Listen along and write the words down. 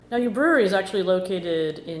Now, your brewery is actually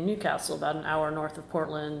located in Newcastle, about an hour north of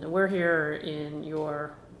Portland. We're here in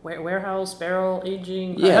your warehouse, barrel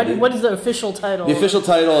aging. Yeah. What is the official title? The official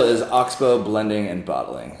title is Oxbow Blending and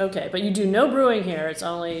Bottling. Okay, but you do no brewing here. It's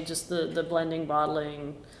only just the blending,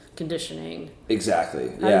 bottling, conditioning. Exactly.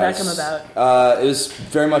 How did that come about? It was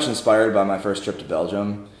very much inspired by my first trip to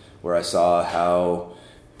Belgium, where I saw how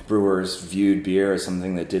brewers viewed beer as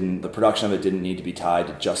something that the production of it didn't need to be tied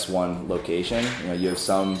to just one location. You have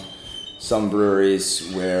some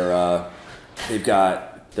breweries where they've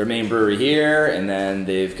got their main brewery here, and then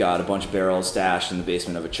they've got a bunch of barrels stashed in the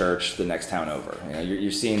basement of a church the next town over.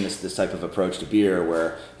 You're seeing this type of approach to beer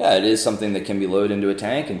where, it is something that can be loaded into a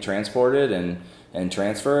tank and transported and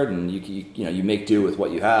transferred, and you make do with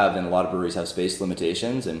what you have. And a lot of breweries have space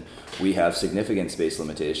limitations, and we have significant space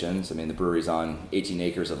limitations. I mean, the brewery's on 18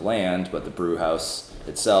 acres of land, but the brew house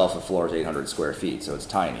itself, the floor is 800 square feet, so it's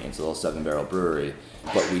tiny. It's a little 7-barrel brewery,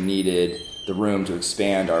 but we needed the room to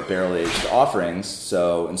expand our barrel-aged offerings.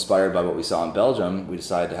 So, inspired by what we saw in Belgium, we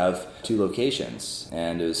decided to have 2 locations,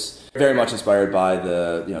 and it was very much inspired by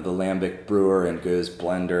the Lambic brewer and Goes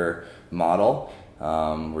blender model.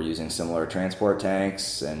 We're using similar transport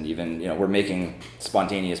tanks, and even we're making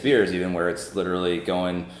spontaneous beers, even where it's literally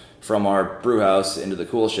going from our brew house into the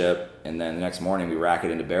cool ship, and then the next morning we rack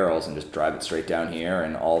it into barrels and just drive it straight down here,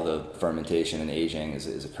 and all the fermentation and aging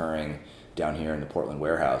is occurring down here in the Portland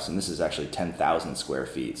warehouse. And this is actually 10,000 square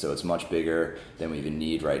feet, so it's much bigger than we even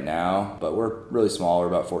need right now, but we're really small. We're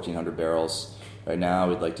about 1,400 barrels right now.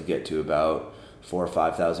 We'd like to get to about 4,000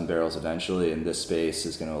 or 5,000 barrels eventually, and this space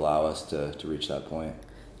is going to allow us to reach that point.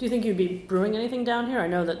 Do you think you'd be brewing anything down here? I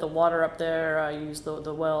know that the water up there, you use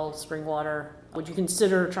the well spring water. Would you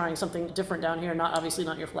consider trying something different down here? Obviously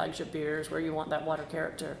not your flagship beers where you want that water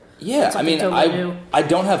character. Yeah, I mean, totally I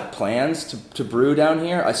don't have plans to brew down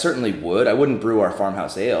here. I certainly would. I wouldn't brew our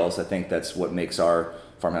farmhouse ales. I think that's what makes our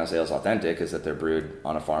farmhouse ales authentic, is that they're brewed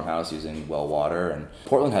on a farmhouse using well water. And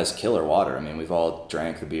Portland has killer water. I mean, we've all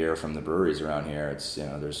drank the beer from the breweries around here. It's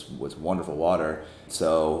it's wonderful water.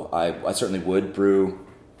 So I certainly would brew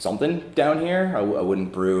something down here. I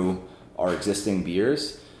wouldn't brew our existing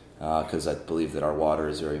beers because I believe that our water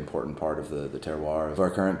is a very important part of the terroir of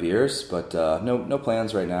our current beers. But no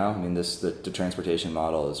plans right now. I mean, the transportation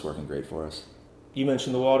model is working great for us. You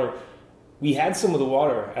mentioned the water. We had some of the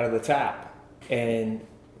water out of the tap, and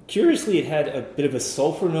curiously, it had a bit of a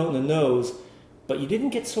sulfur note in the nose, but you didn't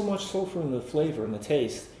get so much sulfur in the flavor and the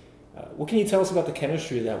taste. What can you tell us about the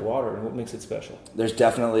chemistry of that water and what makes it special? There's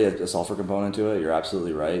definitely a sulfur component to it. You're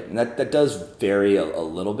absolutely right. And that does vary a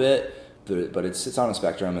little bit, but it's on a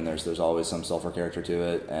spectrum, and there's always some sulfur character to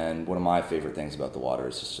it. And one of my favorite things about the water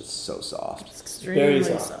is it's just so soft. It's extremely Very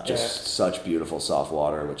soft. Just such beautiful soft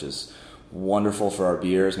water, which is wonderful for our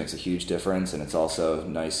beers, makes a huge difference, and it's also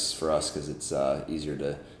nice for us because it's easier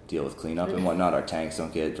to deal with cleanup and whatnot. Our tanks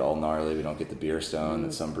don't get all gnarly. We don't get the beer stone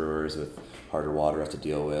that some brewers with harder water have to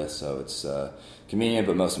deal with. So it's convenient,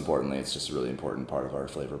 but most importantly, it's just a really important part of our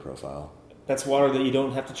flavor profile. That's water that you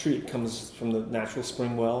don't have to treat. It comes from the natural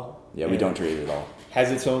spring well. Yeah, we don't treat it at all.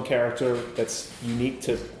 Has its own character that's unique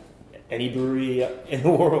to any brewery in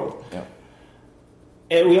the world. Yeah.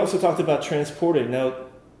 And we also talked about transporting. Now,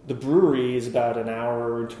 the brewery is about an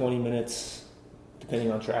hour and 20 minutes,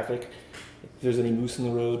 depending on traffic, if there's any moose in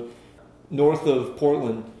the road, north of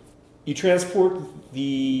Portland. You transport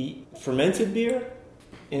the fermented beer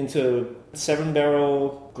into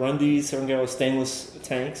 7-barrel Grundy's, 7-barrel stainless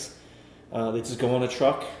tanks. They just go on a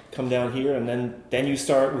truck, come down here, and then you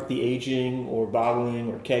start with the aging or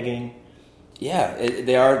bottling or kegging. Yeah,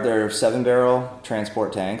 they're 7-barrel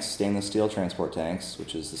transport tanks, stainless steel transport tanks,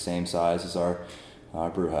 which is the same size as our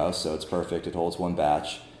brew house, so it's perfect. It holds one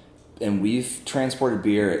batch. And we've transported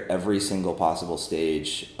beer at every single possible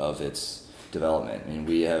stage of its development. I mean,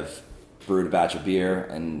 we have brewed a batch of beer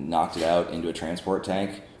and knocked it out into a transport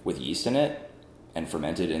tank with yeast in it and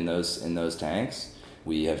fermented in those tanks.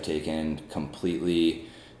 We have taken completely,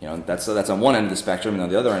 that's on one end of the spectrum, and on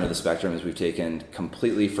the other end of the spectrum is we've taken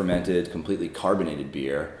completely fermented, completely carbonated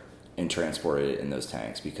beer and transported it in those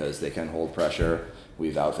tanks because they can hold pressure.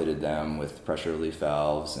 We've outfitted them with pressure relief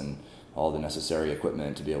valves and all the necessary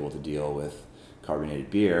equipment to be able to deal with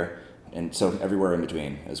carbonated beer, and so everywhere in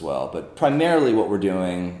between as well. But primarily what we're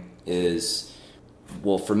doing is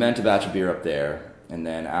we'll ferment a batch of beer up there, and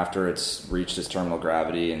then after it's reached its terminal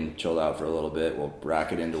gravity and chilled out for a little bit, we'll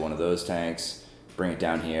rack it into one of those tanks, bring it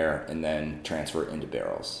down here, and then transfer it into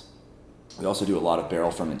barrels. We also do a lot of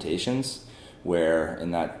barrel fermentations, where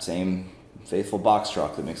in that same faithful box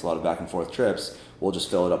truck that makes a lot of back and forth trips, we'll just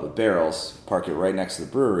fill it up with barrels, park it right next to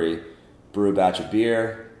the brewery, brew a batch of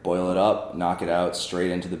beer, boil it up, knock it out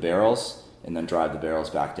straight into the barrels, and then drive the barrels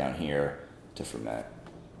back down here to ferment.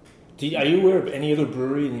 Are you aware of any other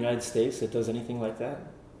brewery in the United States that does anything like that?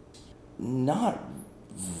 Not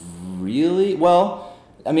really. Well,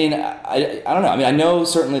 I mean, I don't know. I mean, I know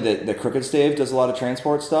certainly that Crooked Stave does a lot of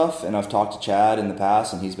transport stuff, and I've talked to Chad in the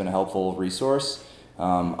past, and he's been a helpful resource.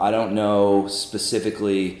 I don't know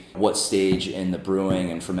specifically what stage in the brewing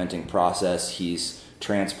and fermenting process he's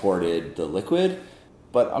transported the liquid,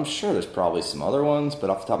 but I'm sure there's probably some other ones, but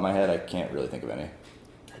off the top of my head, I can't really think of any.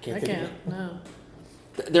 I can't. No.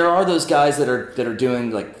 There are those guys that are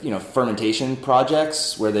doing fermentation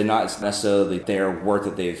projects where they're not necessarily their work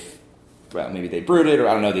that maybe they brewed it, or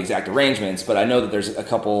I don't know the exact arrangements, but I know that there's a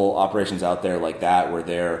couple operations out there like that where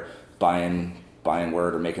they're buying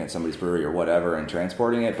wort or making it somebody's brewery or whatever and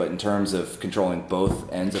transporting it. But in terms of controlling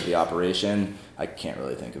both ends of the operation, I can't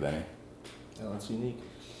really think of any. Oh, that's unique.